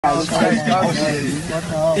It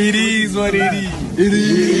is what it is. It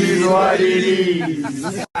is what it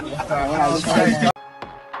is.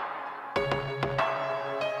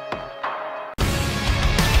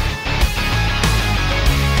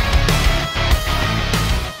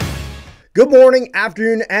 Good morning,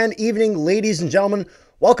 afternoon, and evening, ladies and gentlemen.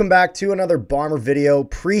 Welcome back to another Bomber video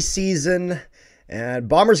preseason. And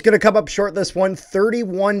Bombers going to come up short this one,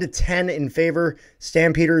 31-10 in favor.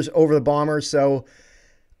 Stampeders over the Bombers. So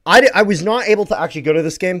I was not able to actually go to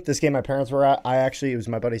this game. This game my parents were at. It was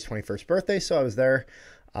my buddy's 21st birthday, so I was there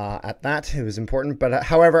at that. It was important. But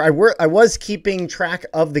however, I was keeping track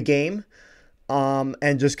of the game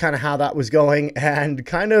and just kind of how that was going and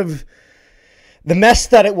kind of the mess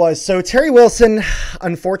that it was. So Terry Wilson,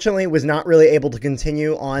 unfortunately, was not really able to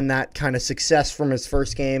continue on that kind of success from his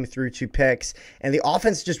first game through 2 picks. And the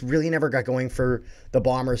offense just really never got going for the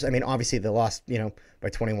Bombers. I mean, obviously they lost, by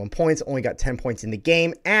 21 points, only got 10 points in the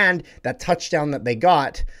game. And that touchdown that they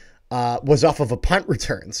got was off of a punt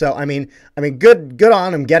return. So, I mean, good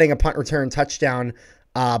on them getting a punt return touchdown.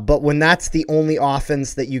 But when that's the only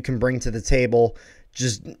offense that you can bring to the table,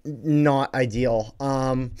 just not ideal.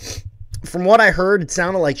 From what I heard, it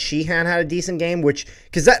sounded like Sheehan had a decent game,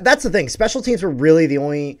 because that's the thing. Special teams were really the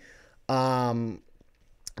only,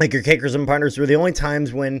 like your kickers and punters were the only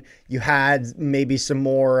times when you had maybe some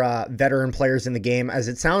more veteran players in the game, as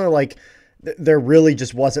it sounded like there really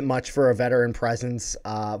just wasn't much for a veteran presence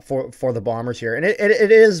for the Bombers here. And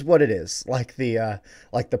it is what it is, like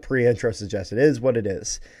the pre-intro suggests. It is what it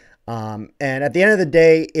is. And at the end of the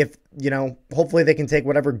day, if, hopefully they can take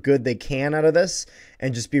whatever good they can out of this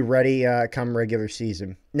and just be ready come regular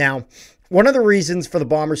season. Now, one of the reasons for the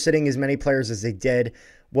Bombers sitting as many players as they did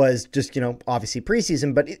was just, obviously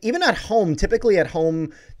preseason, but even at home, typically at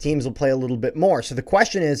home, teams will play a little bit more. So the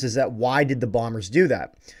question is that why did the Bombers do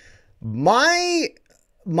that? My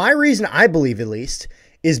reason, I believe at least,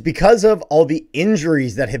 is because of all the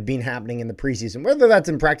injuries that have been happening in the preseason. Whether that's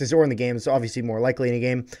in practice or in the game, it's obviously more likely in a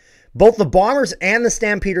game. Both the Bombers and the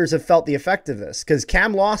Stampeders have felt the effect of this, because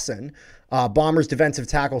Cam Lawson, Bombers defensive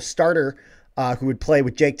tackle starter, who would play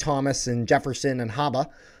with Jake Thomas and Jefferson and Haba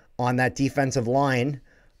on that defensive line,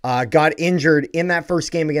 got injured in that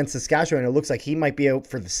first game against Saskatchewan. It looks like he might be out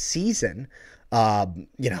for the season.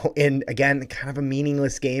 In, again, kind of a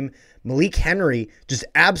meaningless game. Malik Henry just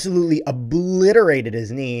absolutely obliterated his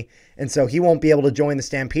knee, and so he won't be able to join the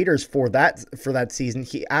Stampeders for that season.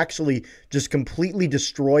 He actually just completely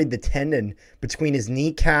destroyed the tendon between his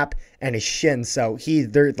kneecap and his shin. So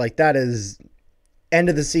that is end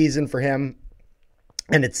of the season for him,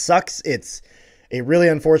 and it sucks. It's a really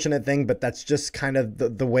unfortunate thing, but that's just kind of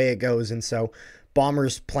the way it goes. And so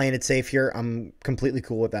Bombers playing it safe here. I'm completely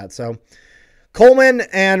cool with that. So Coleman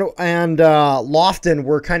and Lofton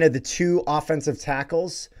were kind of the 2 offensive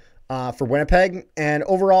tackles for Winnipeg, and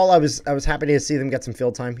overall I was happy to see them get some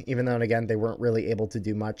field time, even though again they weren't really able to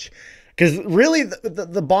do much, because really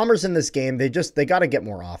the Bombers in this game they got to get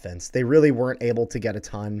more offense. They really weren't able to get a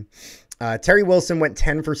ton. Terry Wilson went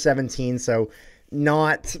 10 for 17, so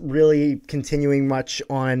not really continuing much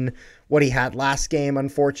on what he had last game,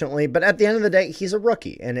 unfortunately. But at the end of the day, he's a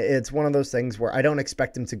rookie, and it's one of those things where I don't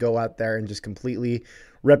expect him to go out there and just completely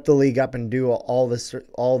rip the league up and do all this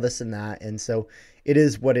and that. And so it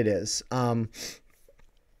is what it is.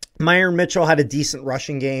 Myron Mitchell had a decent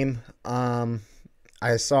rushing game.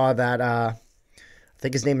 I saw that, I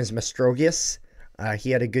think his name is Mastrogius.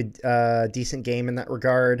 He had a good, decent game in that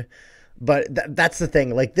regard. But that's the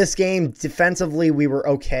thing. Like, this game, defensively, we were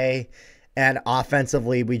okay. And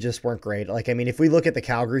offensively, we just weren't great. If we look at the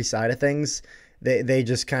Calgary side of things, they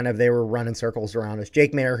were running circles around us.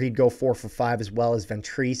 Jake Mayer, he'd go 4 for 5, as well as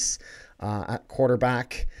Ventrice at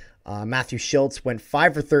quarterback. Matthew Schultz went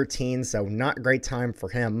 5 for 13, so not a great time for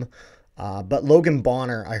him. But Logan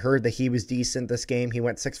Bonner, I heard that he was decent this game. He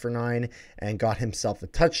went 6 for 9 and got himself a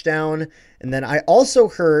touchdown. And then I also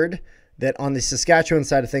heard that on the Saskatchewan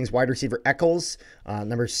side of things, wide receiver Eccles,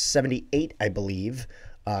 number 78, I believe,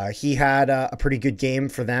 he had a pretty good game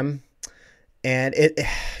for them. And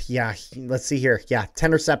let's see here.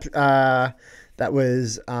 10 receptions. That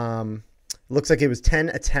was, looks like it was 10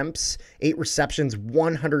 attempts, 8 receptions,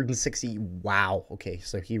 160. Wow. Okay.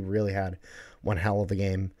 So he really had one hell of a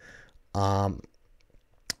game.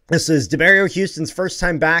 This is Demario Houston's first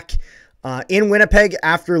time back in Winnipeg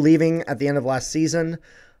after leaving at the end of last season.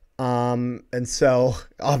 And so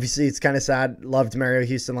obviously it's kind of sad. Loved Demario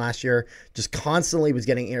Houston last year, just constantly was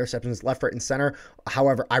getting interceptions left, right, and center.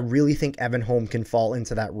 However, I really think Evan Holm can fall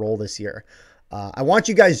into that role this year. I want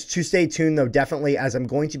you guys to stay tuned, though, definitely, as I'm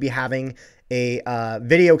going to be having a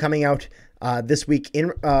video coming out this week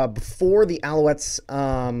before the Alouettes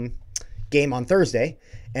game on Thursday,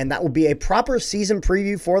 and that will be a proper season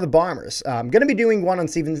preview for the Bombers. I'm going to be doing one on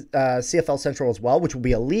CFL Central as well, which will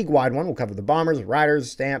be a league-wide one. We'll cover the Bombers, Riders,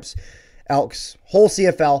 Stamps, Elks, whole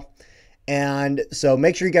CFL. And so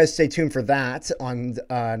make sure you guys stay tuned for that on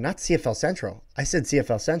not CFL Central. I said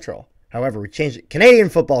CFL Central. However, we changed it. Canadian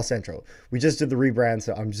Football Central. We just did the rebrand,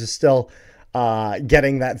 so I'm just still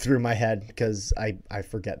getting that through my head because I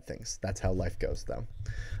forget things. That's how life goes, though.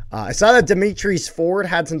 I saw that Demetrius Ford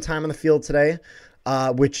had some time on the field today,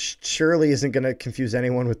 which surely isn't going to confuse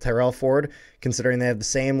anyone with Tyrell Ford, considering they have the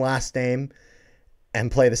same last name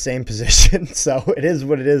and play the same position. So it is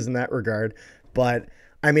what it is in that regard. But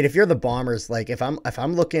I mean, if you're the Bombers, like if I'm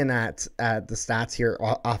looking at the stats here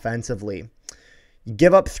offensively, you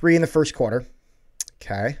give up 3 in the first quarter,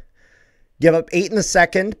 okay? Give up 8 in the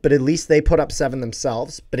second, but at least they put up 7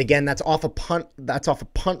 themselves. But again, that's off a punt. That's off a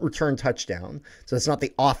punt return touchdown. So it's not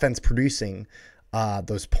the offense producing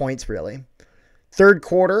those points really. Third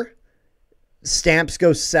quarter, Stamps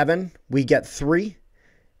go 7. We get 3,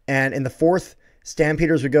 and in the fourth,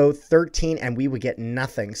 Stampeders would go 13, and we would get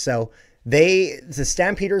nothing. So the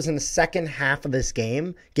Stampeders in the second half of this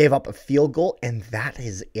game gave up a field goal, and that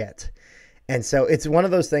is it. And so it's one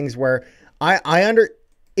of those things where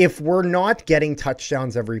if we're not getting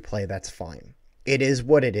touchdowns every play, that's fine. It is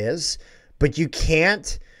what it is. But you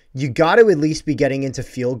got to at least be getting into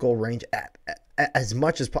field goal range as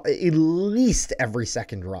much as possible, at least every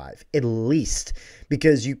second drive, at least.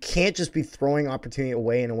 Because you can't just be throwing opportunity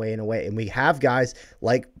away and away and away. And we have guys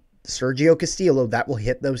like Sergio Castillo that will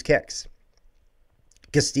hit those kicks.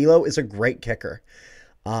 Castillo is a great kicker.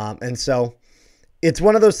 And so it's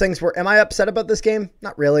one of those things where, am I upset about this game?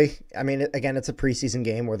 Not really. I mean, again, it's a preseason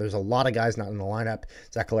game where there's a lot of guys not in the lineup.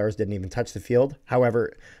 Zach Collaros didn't even touch the field.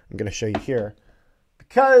 However, I'm going to show you here.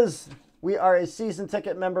 Because we are a season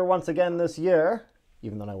ticket member once again this year,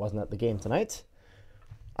 even though I wasn't at the game tonight,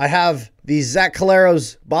 I have the Zach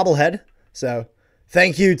Collaros bobblehead. So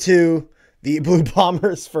thank you to the Blue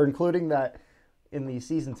Bombers for including that in the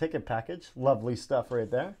season ticket package. Lovely stuff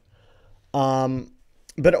right there.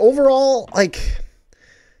 But overall, like,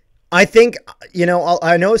 I think,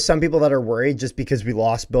 I know some people that are worried just because we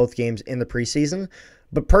lost both games in the preseason,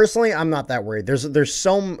 but personally, I'm not that worried. There's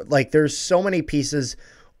so many pieces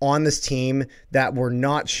on this team that were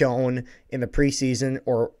not shown in the preseason,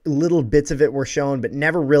 or little bits of it were shown, but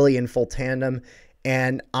never really in full tandem.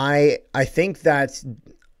 And I think that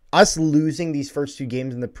us losing these first 2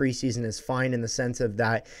 games in the preseason is fine, in the sense of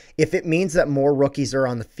that if it means that more rookies are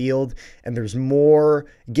on the field and there's more,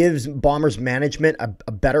 gives Bombers management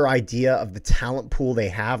a better idea of the talent pool they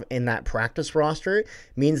have in that practice roster,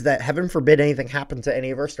 means that, heaven forbid anything happen to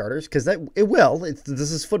any of our starters, because it will.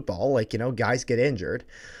 This is football. Like, guys get injured.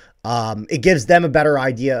 It gives them a better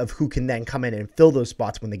idea of who can then come in and fill those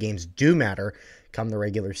spots when the games do matter come the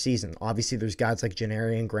regular season. Obviously, there's guys like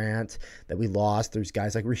Janarian Grant that we lost. There's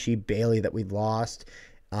guys like Rasheed Bailey that we lost.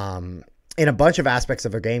 In a bunch of aspects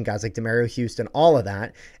of our game, guys like Demario Houston, all of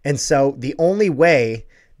that. And so the only way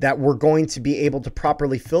that we're going to be able to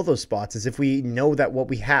properly fill those spots is if we know that what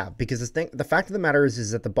we have. Because the fact of the matter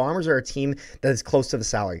is that the Bombers are a team that is close to the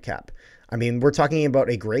salary cap. I mean, we're talking about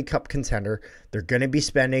a Grey Cup contender. They're going to be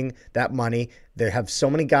spending that money. They have so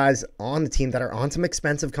many guys on the team that are on some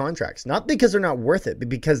expensive contracts. Not because they're not worth it, but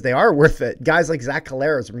because they are worth it. Guys like Zach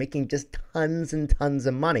Collaros are making just tons and tons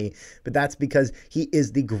of money, but that's because he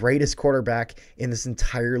is the greatest quarterback in this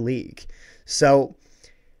entire league. So,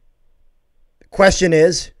 question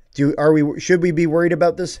is, should we be worried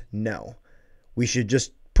about this? No. We should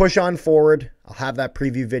just push on forward. I'll have that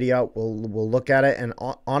preview video. We'll look at it. And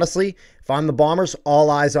honestly, if I'm the Bombers, all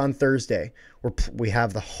eyes on Thursday. We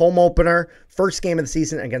have the home opener, first game of the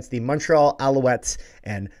season against the Montreal Alouettes.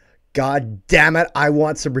 And God damn it, I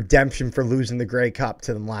want some redemption for losing the Grey Cup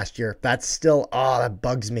to them last year. That's still, that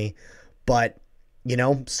bugs me. But,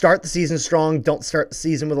 start the season strong. Don't start the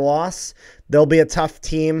season with a loss. They'll be a tough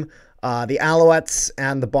team. The Alouettes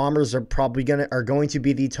and the Bombers are probably going to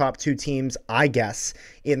be the top 2 teams, I guess,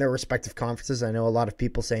 in their respective conferences. I know a lot of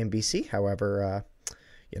people saying BC. However,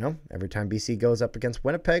 every time BC goes up against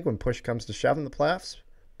Winnipeg, when push comes to shove in the playoffs,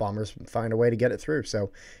 Bombers find a way to get it through.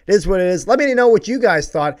 So it is what it is. Let me know what you guys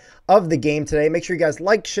thought of the game today. Make sure you guys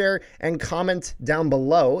like, share, and comment down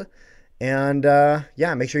below. And,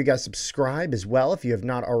 make sure you guys subscribe as well if you have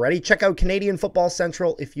not already. Check out Canadian Football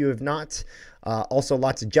Central if you have not. Also,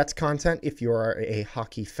 lots of Jets content if you are a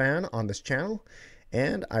hockey fan on this channel.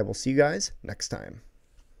 And I will see you guys next time.